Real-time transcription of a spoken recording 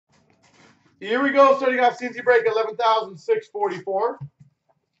Here we go, starting off CNC break 11,644.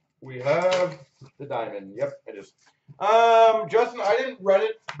 We have the diamond. Yep, I just. Justin, I didn't run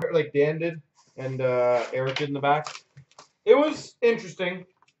it like Dan did and Eric did in the back. It was interesting.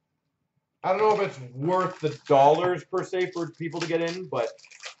 I don't know if it's worth the dollars per se for people to get in, but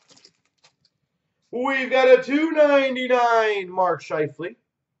we've got a $2.99 Mark Scheifele.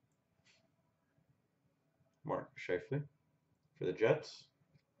 Mark Scheifele for the Jets.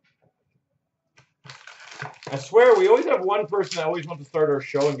 I swear, we always have one person that always wants to start our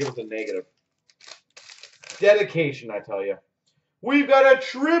show and give us a negative. Dedication, I tell you. We've got a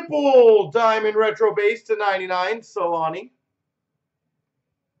triple diamond retro base to 99, Solani.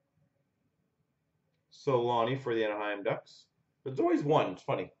 Solani for the Anaheim Ducks. There's always one. It's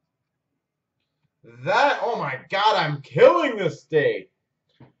funny. That, oh my God, I'm killing this day.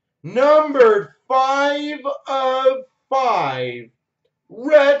 Numbered 5 of 5.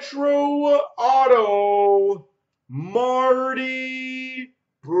 Retro Auto, Marty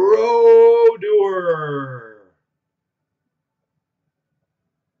Brodeur.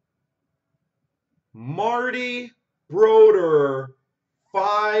 Marty Brodeur,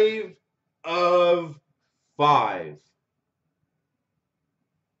 5 of 5.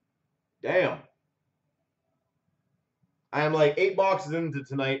 Damn. I am like 8 boxes into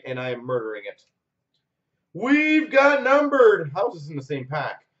tonight, and I am murdering it. We've got numbered, how is this in the same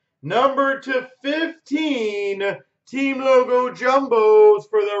pack? Numbered to 15, team logo jumbos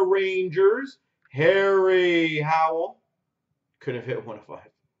for the Rangers, Harry Howell. Could have hit 1 of 5.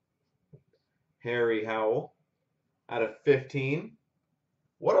 Harry Howell out of 15.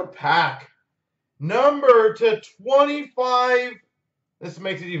 What a pack. Number to 25. This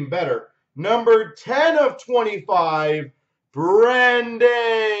makes it even better. Number 10 of 25,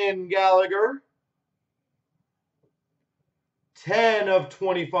 Brendan Gallagher. 10 of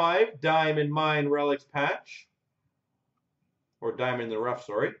 25, Diamond Mine Relics patch. Or Diamond in the Rough,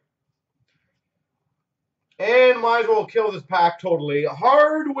 sorry. And might as well kill this pack totally.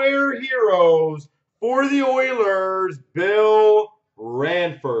 Hardware Heroes for the Oilers, Bill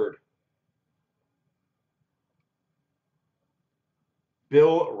Ranford.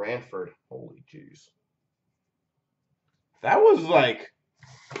 Bill Ranford. Holy jeez. That was like,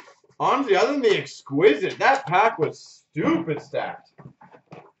 honestly, other than the exquisite, that pack was stupid stacked.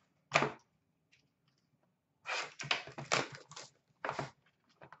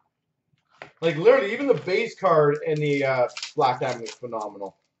 Like, literally, even the base card in the Black Diamond is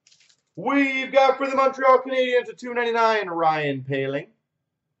phenomenal. We've got for the Montreal Canadiens a $2.99, Ryan Poehling.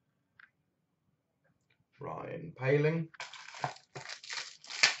 Ryan Poehling.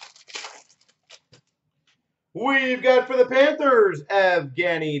 We've got for the Panthers,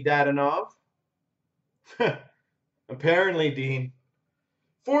 Evgeny Dadonov. Apparently, Dean.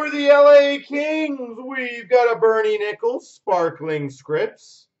 For the LA Kings, we've got a Bernie Nichols, Sparkling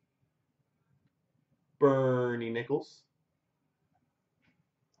Scripts. Bernie Nichols.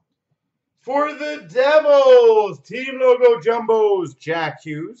 For the Devils, team logo jumbos, Jack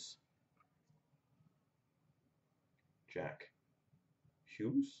Hughes. Jack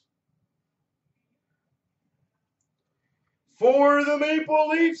Hughes. For the Maple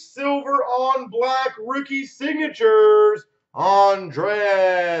Leafs, silver on black rookie signatures,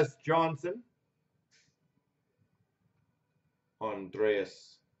 Andreas Johnson.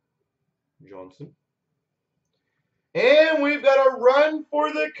 Andreas Johnson. And we've got a run for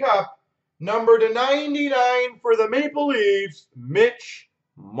the cup, number to 99 for the Maple Leafs, Mitch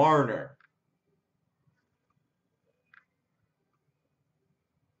Marner.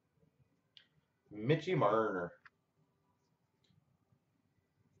 Mitchy Marner.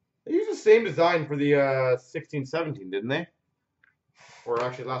 They used the same design for the 16-17, didn't they? Or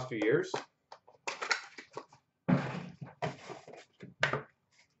actually the last few years.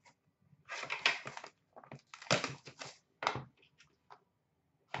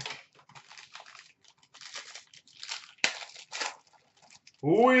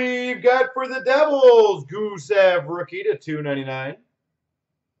 We've got for the Devils, Gusev rookie to $2.99.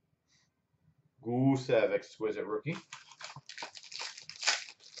 Gusev exquisite rookie.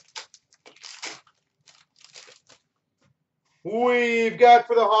 We've got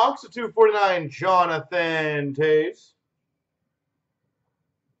for the Hawks a $2.49, Jonathan Toews.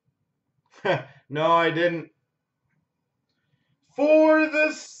 No, I didn't. For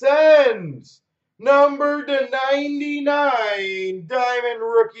the Sens, number to 99, Diamond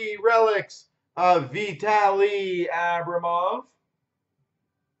Rookie Relics of Vitaly Abramov.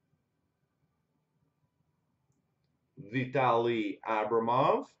 Vitaly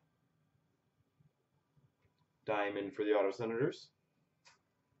Abramov. Diamond for the Ottawa Senators.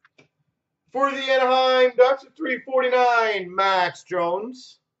 For the Anaheim Ducks at 349, Max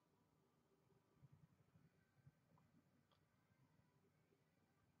Jones.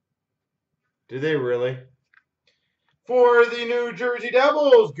 Did they really? For the New Jersey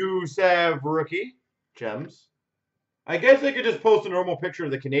Devils, Gusev rookie. Gems. I guess they could just post a normal picture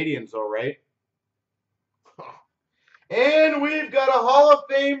of the Canadians, though, right? And we've got a Hall of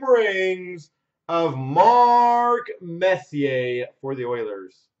Fame rings of Mark Messier for the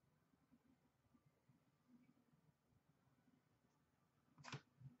Oilers.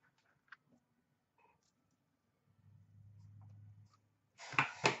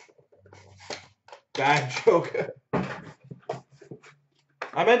 Bad joke.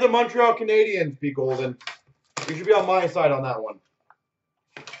 I meant the Montreal Canadiens, P. Golden. You should be on my side on that one.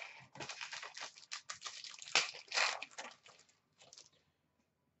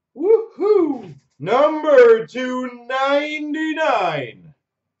 Woohoo! Number 299.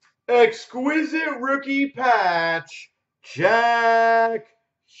 Exquisite rookie patch, Jack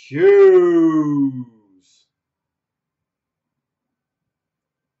Hughes.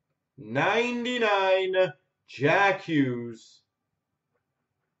 99, Jack Hughes.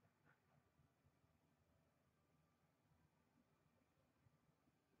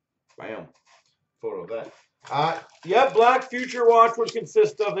 Bam. Photo of that. Yep, Black Future Watch would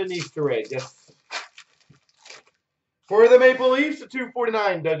consist of an Easter egg. Yes. For the Maple Leafs, a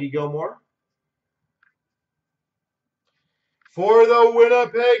 249, Dougie Gilmore. For the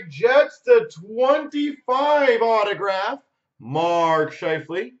Winnipeg Jets, the 25 autograph, Mark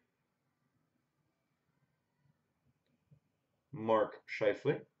Scheifele. Mark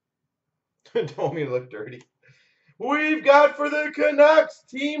Scheifele. Don't mean to look dirty. We've got for the Canucks,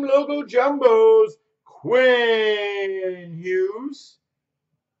 team logo jumbos, Quinn Hughes.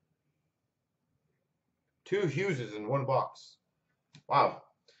 2 Hugheses in one box. Wow.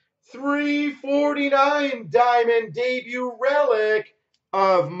 349 diamond debut relic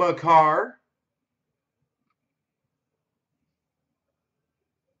of Makar.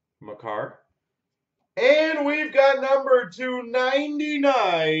 And we've got number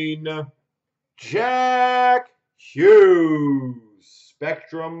 299, Jack Hughes.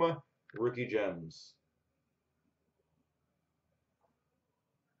 Spectrum Rookie Gems.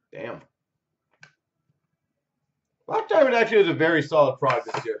 Damn. Black Diamond actually was a very solid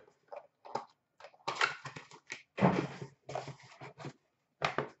product this year.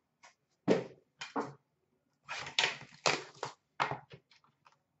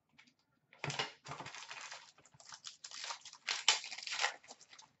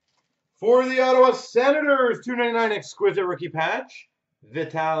 For the Ottawa Senators, 299 exquisite rookie patch,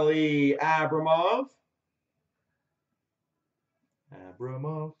 Vitaly Abramov.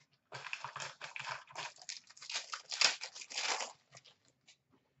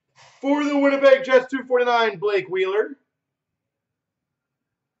 For the Winnipeg Jets, 249, Blake Wheeler.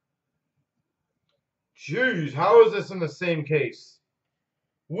 Jeez, how is this in the same case?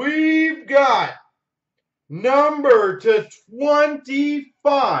 We've got number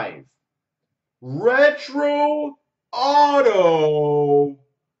 25, Retro Auto,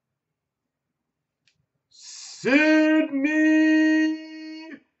 Sidney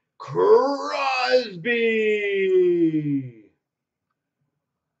Crosby.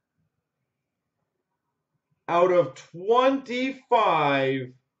 Out of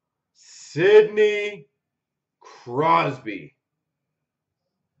 25, Sidney Crosby.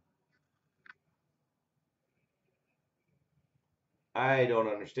 I don't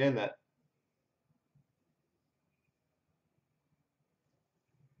understand that.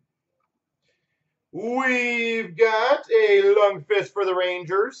 We've got a Lundqvist for the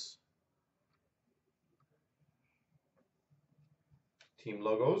Rangers. Team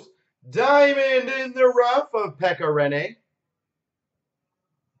logos. Diamond in the rough of Pekka Rinne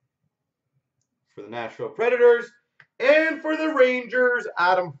for the Nashville Predators. And for the Rangers,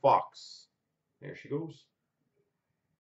 Adam Fox. There she goes.